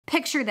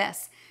Picture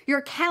this.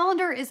 Your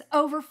calendar is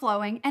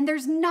overflowing and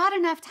there's not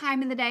enough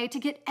time in the day to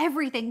get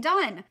everything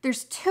done.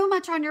 There's too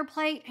much on your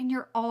plate and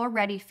you're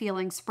already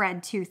feeling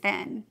spread too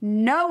thin.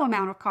 No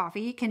amount of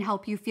coffee can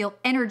help you feel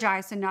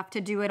energized enough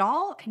to do it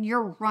all, and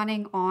you're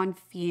running on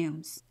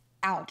fumes.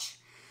 Ouch.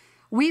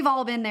 We've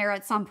all been there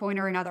at some point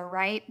or another,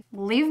 right?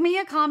 Leave me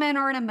a comment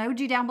or an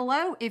emoji down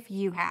below if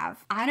you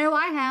have. I know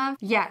I have.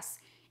 Yes,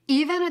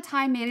 even a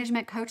time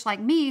management coach like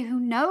me who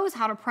knows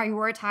how to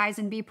prioritize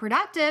and be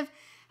productive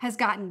has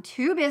gotten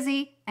too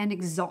busy and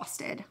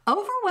exhausted.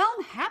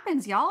 Overwhelm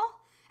happens, y'all.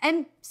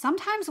 And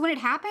sometimes when it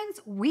happens,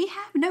 we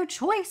have no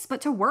choice but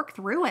to work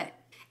through it.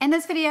 In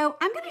this video,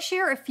 I'm going to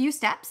share a few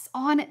steps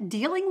on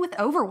dealing with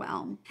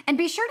overwhelm. And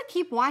be sure to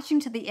keep watching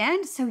to the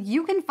end so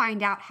you can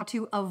find out how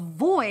to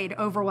avoid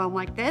overwhelm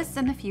like this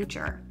in the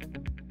future.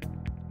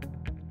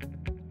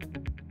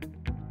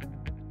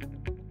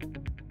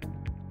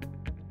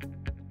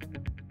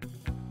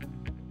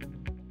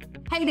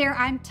 Hey there,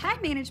 I'm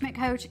time management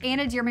coach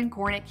Anna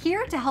Dearmon-Kornick,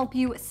 here to help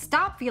you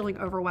stop feeling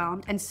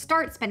overwhelmed and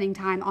start spending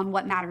time on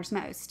what matters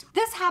most.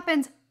 This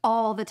happens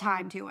all the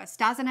time to us,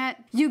 doesn't it?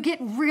 You get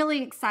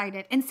really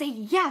excited and say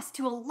yes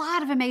to a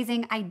lot of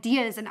amazing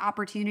ideas and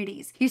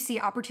opportunities. You see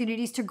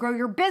opportunities to grow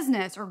your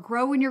business or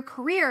grow in your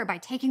career by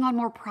taking on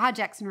more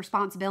projects and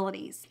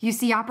responsibilities. You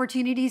see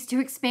opportunities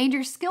to expand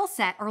your skill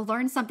set or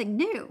learn something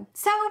new.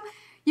 So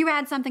you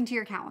add something to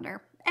your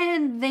calendar,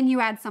 and then you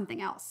add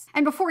something else.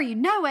 And before you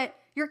know it,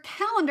 your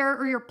calendar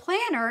or your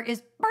planner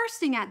is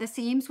bursting at the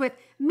seams with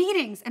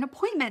meetings and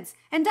appointments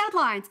and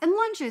deadlines and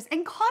lunches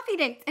and coffee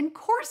dates and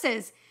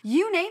courses.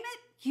 You name it,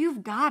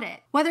 you've got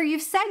it. Whether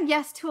you've said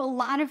yes to a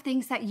lot of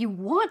things that you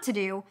want to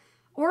do,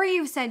 or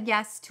you've said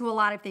yes to a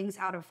lot of things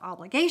out of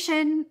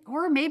obligation,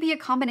 or maybe a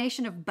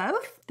combination of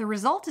both, the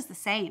result is the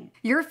same.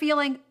 You're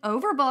feeling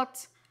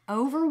overbooked,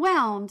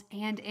 overwhelmed,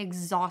 and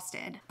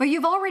exhausted. But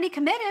you've already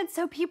committed,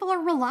 so people are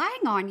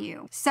relying on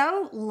you.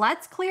 So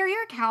let's clear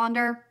your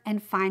calendar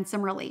and find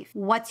some relief.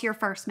 What's your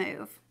first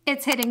move?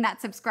 It's hitting that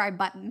subscribe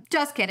button.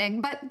 Just kidding,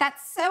 but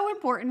that's so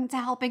important to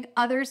helping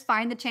others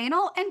find the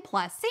channel, and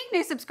plus, seeing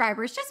new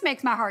subscribers just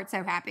makes my heart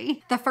so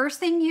happy. The first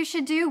thing you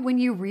should do when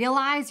you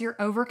realize you're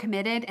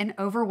overcommitted and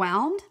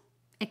overwhelmed,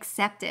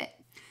 accept it.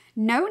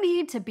 No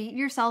need to beat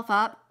yourself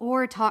up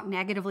or talk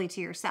negatively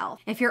to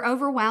yourself. If you're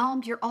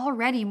overwhelmed, you're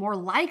already more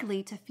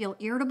likely to feel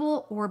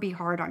irritable or be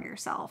hard on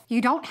yourself.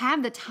 You don't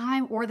have the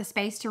time or the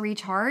space to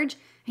recharge,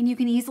 and you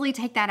can easily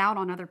take that out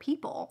on other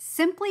people.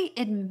 Simply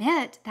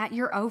admit that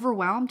you're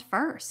overwhelmed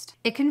first.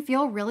 It can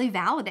feel really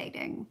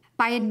validating.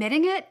 By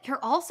admitting it,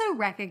 you're also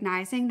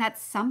recognizing that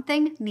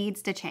something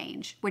needs to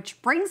change,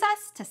 which brings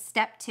us to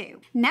step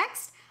 2.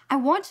 Next, I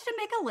want you to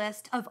make a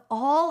list of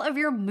all of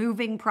your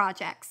moving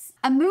projects.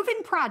 A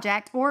moving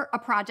project, or a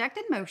project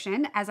in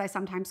motion, as I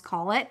sometimes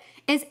call it,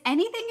 is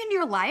anything in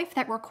your life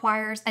that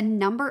requires a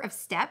number of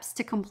steps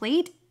to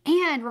complete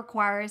and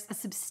requires a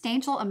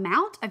substantial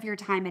amount of your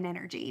time and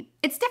energy.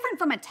 It's different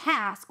from a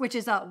task, which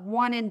is a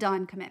one and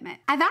done commitment.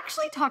 I've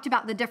actually talked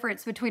about the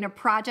difference between a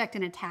project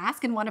and a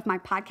task in one of my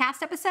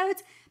podcast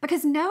episodes,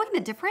 because knowing the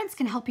difference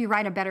can help you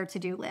write a better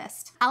to-do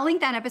list. I'll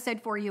link that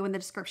episode for you in the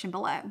description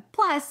below.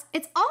 Plus,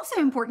 it's also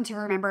important to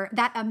remember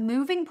that a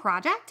moving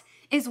project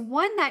is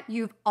one that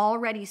you've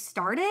already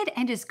started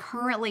and is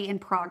currently in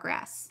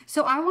progress.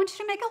 So I want you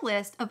to make a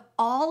list of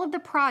all of the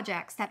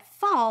projects that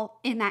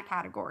fall in that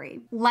category.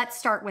 Let's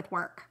start with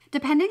work.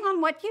 Depending on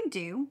what you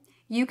do,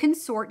 you can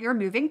sort your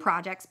moving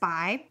projects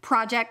by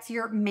projects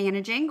you're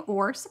managing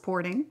or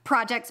supporting,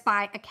 projects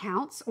by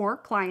accounts or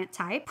client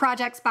type,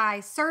 projects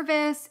by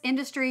service,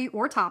 industry,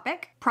 or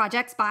topic,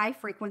 projects by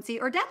frequency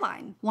or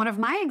deadline. One of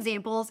my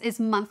examples is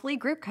monthly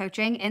group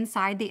coaching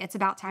inside the It's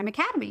About Time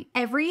Academy.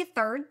 Every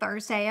third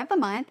Thursday of the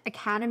month,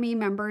 Academy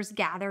members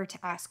gather to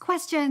ask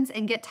questions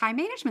and get time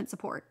management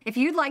support. If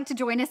you'd like to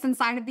join us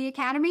inside of the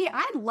Academy,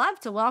 I'd love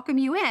to welcome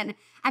you in.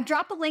 I've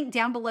dropped a link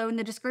down below in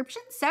the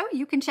description so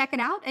you can check it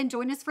out and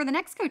join us for the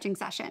next coaching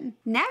session.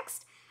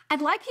 Next, I'd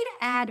like you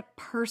to add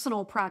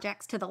personal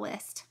projects to the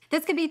list.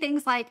 This could be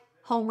things like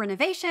home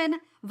renovation,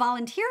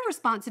 volunteer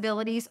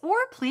responsibilities, or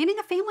planning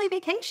a family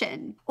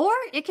vacation. Or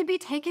it could be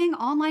taking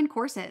online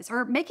courses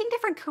or making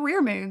different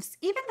career moves,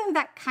 even though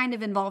that kind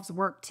of involves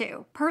work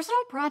too.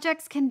 Personal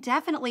projects can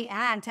definitely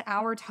add to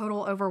our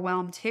total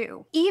overwhelm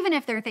too. Even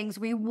if they're things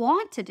we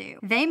want to do,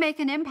 they make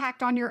an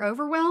impact on your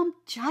overwhelm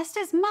just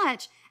as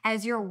much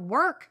as your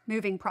work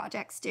moving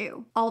projects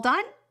do. All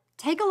done?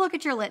 Take a look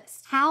at your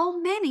list. How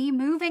many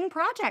moving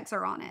projects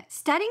are on it?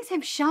 Studies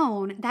have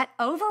shown that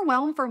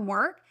overwhelm from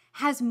work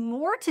has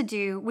more to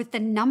do with the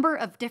number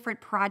of different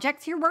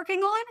projects you're working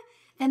on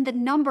than the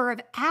number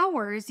of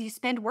hours you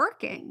spend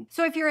working.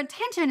 So if your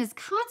attention is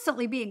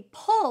constantly being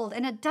pulled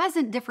in a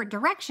dozen different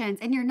directions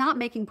and you're not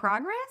making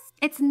progress,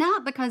 it's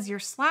not because you're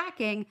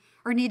slacking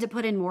or need to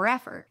put in more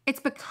effort. It's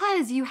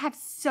because you have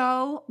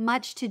so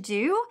much to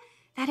do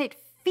that it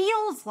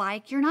feels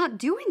like you're not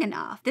doing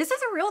enough. This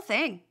is a real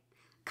thing.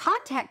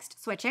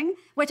 Context switching,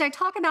 which I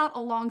talk about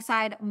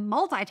alongside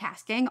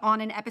multitasking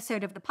on an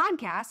episode of the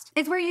podcast,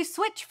 is where you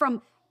switch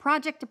from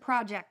project to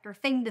project or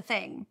thing to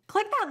thing.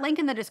 Click that link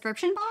in the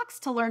description box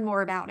to learn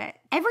more about it.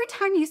 Every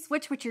time you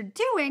switch what you're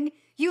doing,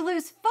 you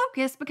lose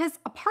focus because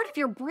a part of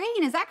your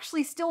brain is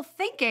actually still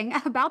thinking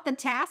about the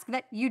task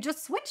that you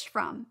just switched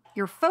from.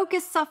 Your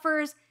focus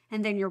suffers,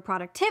 and then your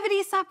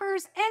productivity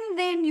suffers, and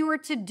then your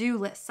to-do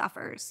list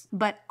suffers.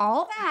 But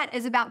all that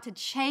is about to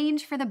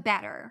change for the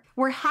better.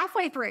 We're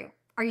halfway through.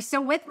 Are you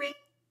still with me?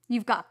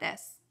 You've got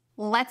this.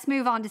 Let's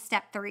move on to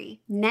step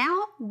 3.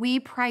 Now we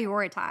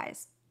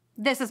prioritize.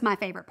 This is my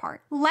favorite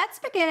part. Let's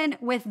begin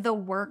with the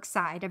work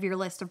side of your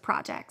list of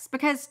projects,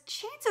 because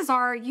chances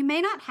are you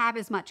may not have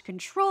as much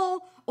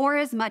control or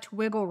as much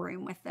wiggle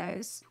room with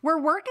those.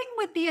 We're working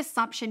with the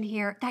assumption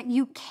here that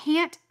you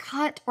can't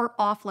cut or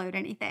offload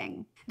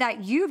anything,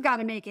 that you've got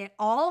to make it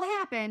all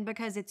happen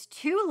because it's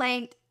too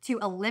late to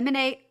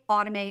eliminate,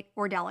 automate,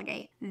 or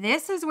delegate.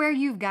 This is where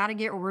you've got to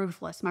get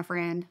ruthless, my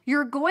friend.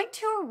 You're going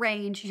to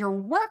arrange your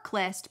work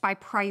list by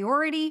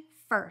priority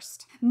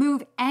first.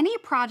 Move any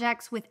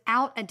projects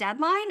without a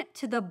deadline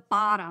to the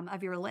bottom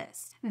of your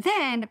list.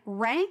 Then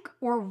rank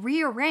or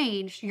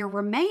rearrange your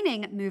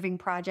remaining moving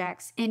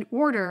projects in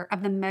order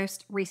of the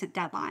most recent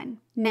deadline.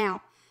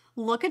 Now,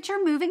 look at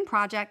your moving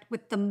project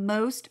with the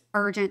most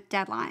urgent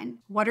deadline.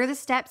 What are the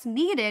steps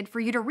needed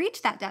for you to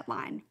reach that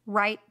deadline?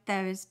 Write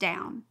those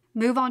down.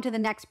 Move on to the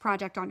next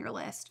project on your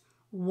list.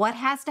 What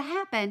has to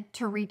happen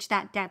to reach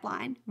that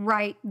deadline?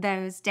 Write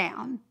those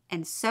down.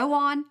 And so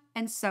on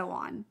and so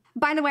on.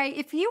 By the way,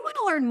 if you want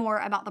to learn more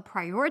about the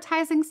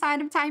prioritizing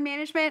side of time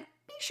management,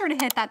 be sure to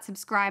hit that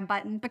subscribe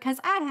button because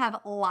I'd have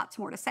lots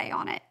more to say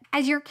on it.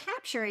 As you're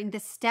capturing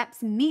the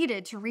steps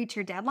needed to reach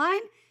your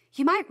deadline,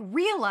 you might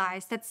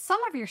realize that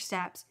some of your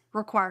steps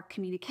require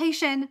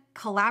communication,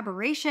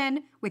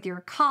 collaboration with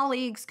your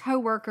colleagues,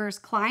 coworkers,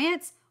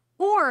 clients,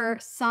 or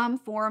some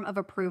form of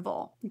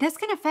approval. This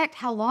can affect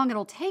how long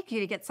it'll take you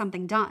to get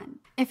something done.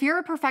 If you're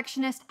a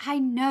perfectionist, I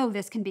know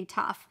this can be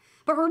tough.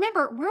 But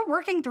remember, we're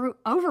working through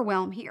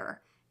overwhelm here.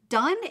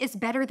 Done is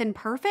better than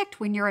perfect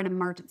when you're in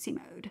emergency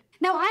mode.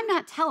 Now, I'm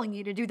not telling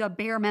you to do the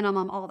bare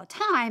minimum all the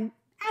time.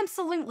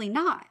 Absolutely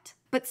not.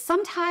 But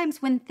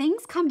sometimes when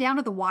things come down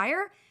to the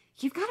wire,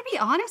 you've got to be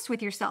honest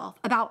with yourself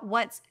about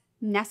what's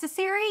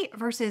necessary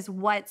versus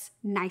what's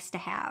nice to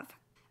have.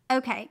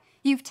 Okay,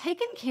 you've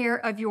taken care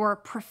of your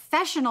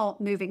professional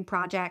moving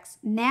projects.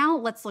 Now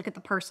let's look at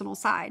the personal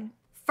side.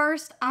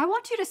 First, I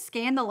want you to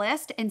scan the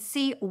list and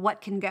see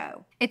what can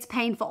go. It's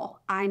painful,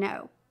 I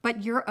know,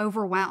 but you're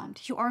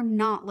overwhelmed. You are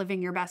not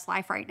living your best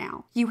life right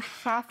now. You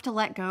have to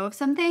let go of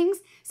some things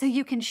so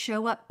you can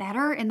show up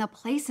better in the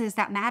places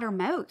that matter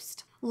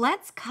most.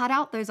 Let's cut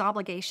out those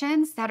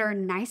obligations that are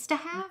nice to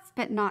have,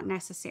 but not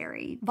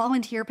necessary.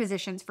 Volunteer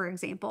positions, for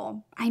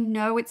example. I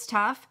know it's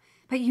tough,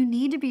 but you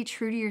need to be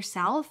true to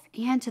yourself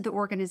and to the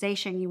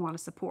organization you want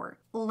to support.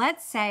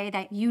 Let's say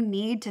that you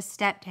need to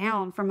step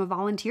down from a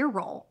volunteer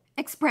role.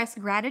 Express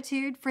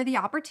gratitude for the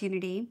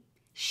opportunity,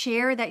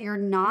 share that you're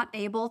not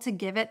able to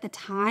give it the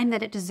time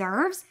that it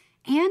deserves,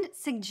 and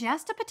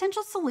suggest a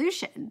potential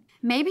solution.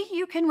 Maybe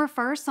you can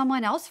refer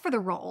someone else for the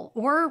role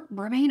or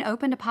remain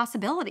open to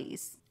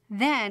possibilities.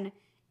 Then,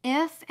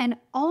 if and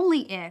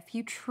only if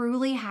you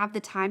truly have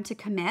the time to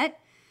commit,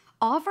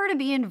 offer to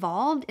be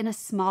involved in a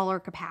smaller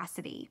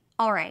capacity.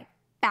 All right,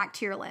 back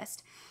to your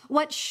list.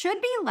 What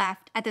should be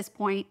left at this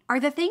point are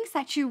the things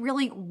that you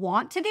really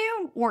want to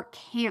do or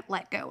can't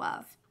let go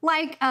of.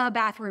 Like a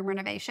bathroom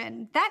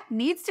renovation. That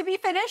needs to be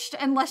finished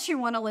unless you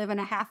want to live in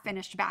a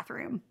half-finished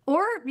bathroom.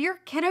 Or your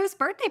kiddo's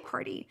birthday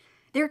party.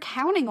 They're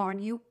counting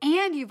on you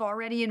and you've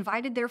already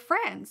invited their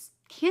friends.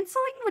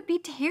 Canceling would be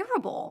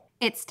terrible.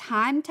 It's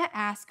time to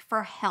ask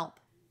for help.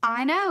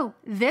 I know,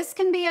 this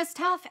can be as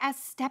tough as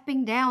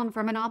stepping down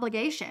from an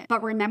obligation.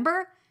 But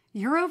remember,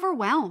 you're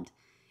overwhelmed.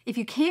 If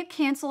you can't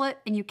cancel it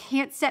and you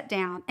can't step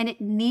down and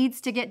it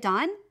needs to get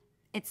done,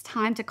 it's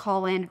time to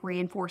call in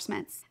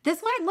reinforcements.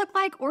 This might look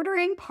like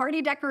ordering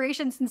party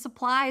decorations and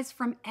supplies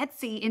from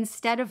Etsy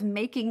instead of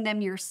making them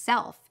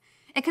yourself.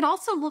 It could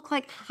also look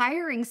like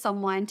hiring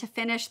someone to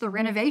finish the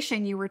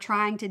renovation you were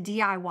trying to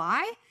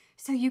DIY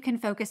so you can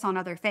focus on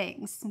other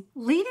things.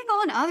 Leaning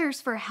on others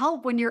for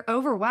help when you're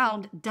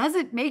overwhelmed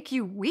doesn't make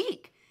you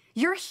weak.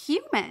 You're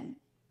human.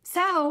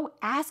 So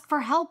ask for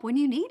help when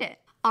you need it.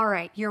 All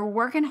right, you're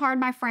working hard,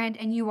 my friend,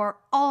 and you are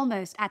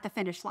almost at the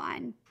finish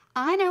line.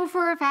 I know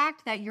for a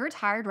fact that you're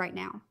tired right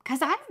now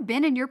because I've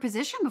been in your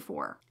position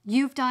before.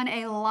 You've done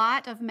a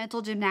lot of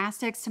mental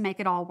gymnastics to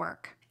make it all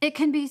work. It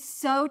can be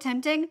so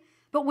tempting,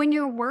 but when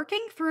you're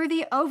working through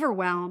the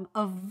overwhelm,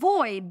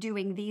 avoid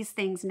doing these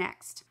things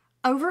next.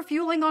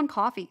 Overfueling on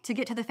coffee to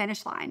get to the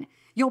finish line.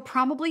 You'll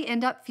probably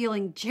end up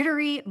feeling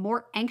jittery,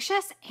 more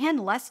anxious, and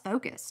less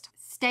focused.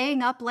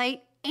 Staying up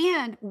late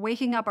and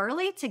waking up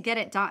early to get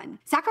it done.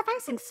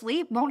 Sacrificing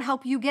sleep won't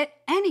help you get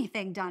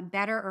anything done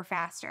better or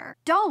faster.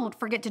 Don't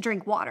forget to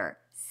drink water.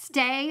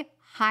 Stay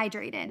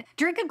hydrated.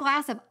 Drink a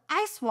glass of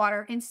ice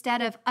water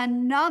instead of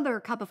another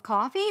cup of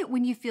coffee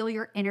when you feel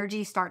your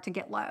energy start to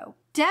get low.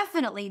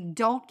 Definitely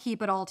don't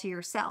keep it all to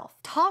yourself.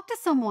 Talk to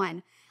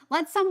someone.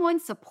 Let someone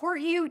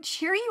support you,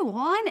 cheer you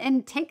on,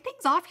 and take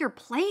things off your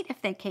plate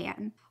if they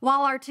can.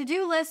 While our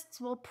to-do lists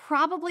will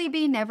probably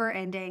be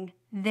never-ending,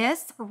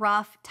 this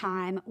rough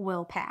time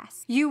will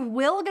pass. You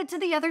will get to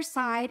the other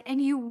side and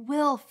you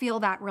will feel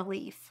that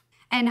relief.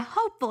 And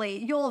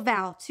hopefully you'll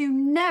vow to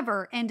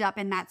never end up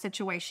in that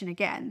situation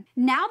again.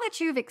 Now that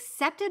you've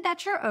accepted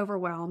that you're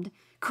overwhelmed,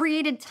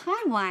 created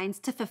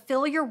timelines to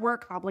fulfill your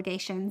work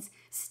obligations,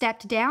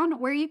 stepped down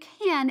where you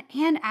can,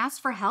 and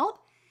asked for help,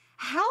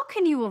 how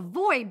can you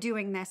avoid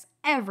doing this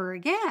ever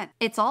again?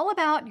 It's all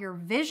about your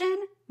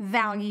vision,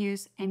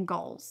 values, and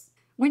goals.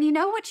 When you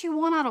know what you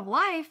want out of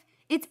life,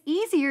 it's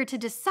easier to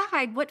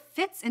decide what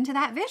fits into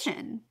that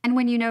vision. And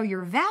when you know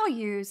your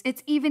values,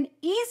 it's even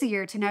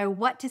easier to know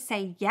what to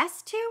say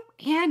yes to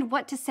and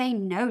what to say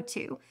no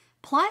to.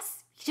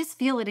 Plus, you just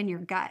feel it in your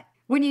gut.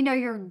 When you know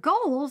your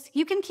goals,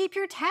 you can keep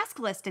your task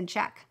list in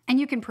check, and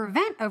you can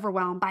prevent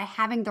overwhelm by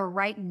having the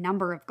right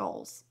number of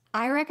goals.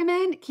 I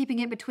recommend keeping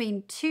it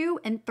between 2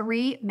 and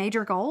 3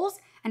 major goals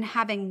and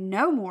having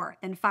no more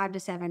than 5 to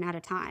 7 at a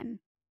time.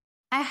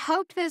 I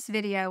hope this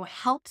video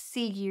helped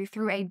see you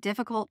through a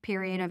difficult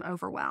period of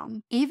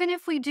overwhelm. Even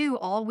if we do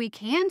all we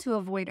can to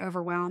avoid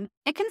overwhelm,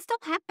 it can still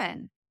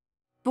happen.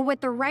 But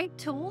with the right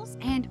tools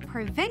and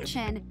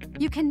prevention,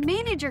 you can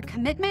manage your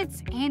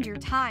commitments and your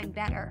time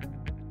better.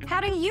 How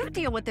do you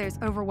deal with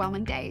those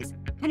overwhelming days?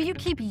 How do you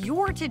keep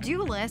your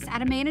to-do list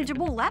at a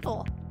manageable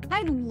level?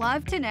 I'd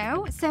love to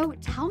know, so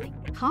tell me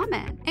in a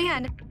comment.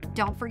 And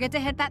don't forget to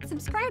hit that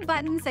subscribe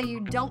button so you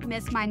don't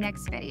miss my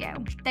next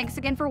video. Thanks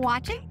again for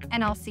watching,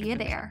 and I'll see you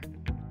there.